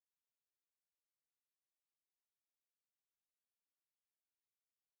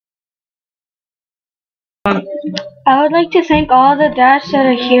I would like to thank all the dads that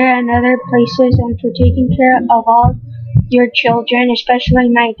are here and other places and for taking care of all your children, especially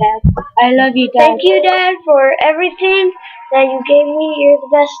my dad. I love you, Dad. Thank you, Dad, for everything that you gave me. You're the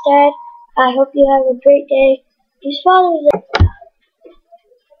best dad. I hope you have a great day. It's Father's Day.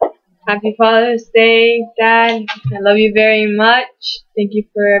 Happy Father's Day, Dad. I love you very much. Thank you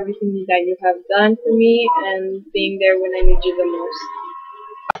for everything that you have done for me and being there when I need you the most.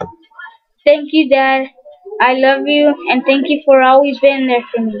 Thank you, Dad. I love you, and thank you for always being there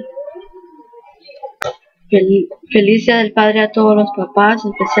for me. Feliz Día del Padre a todos los papás,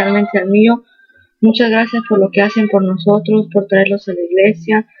 especialmente al mío. Muchas gracias por lo que hacen por nosotros, por traerlos a la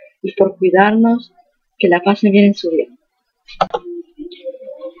iglesia y por cuidarnos. Que la pasen bien en su día.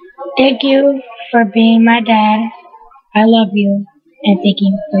 Thank you for being my dad. I love you, and thank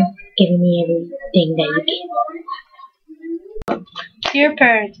you for giving me everything that you gave. Dear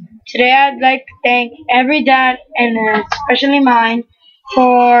parents, today I'd like to thank every dad, and especially mine,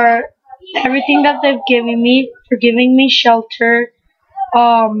 for everything that they've given me, for giving me shelter,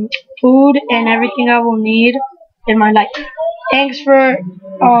 food, and everything I will need in my life. Thanks for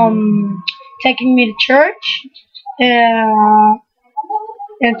taking me to church and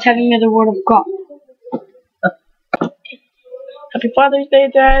telling me the Word of God. Happy Father's Day,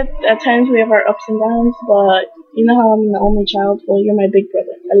 Dad. At times we have our ups and downs, but you know how I'm the only child? Well, you're my big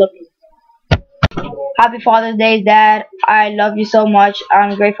brother. I love you. Happy Father's Day, Dad. I love you so much.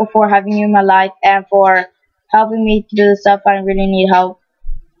 I'm grateful for having you in my life and for helping me to do the stuff I really need help.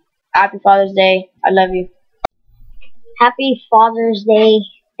 Happy Father's Day. I love you. Happy Father's Day.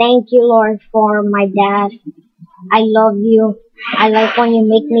 Thank you, Lord, for my dad. I love you. I like when you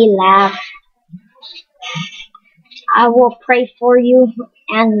make me laugh. I will pray for you,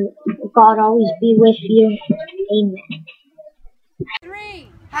 and God always be with you. Amen.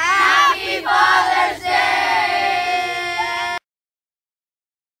 Happy Father's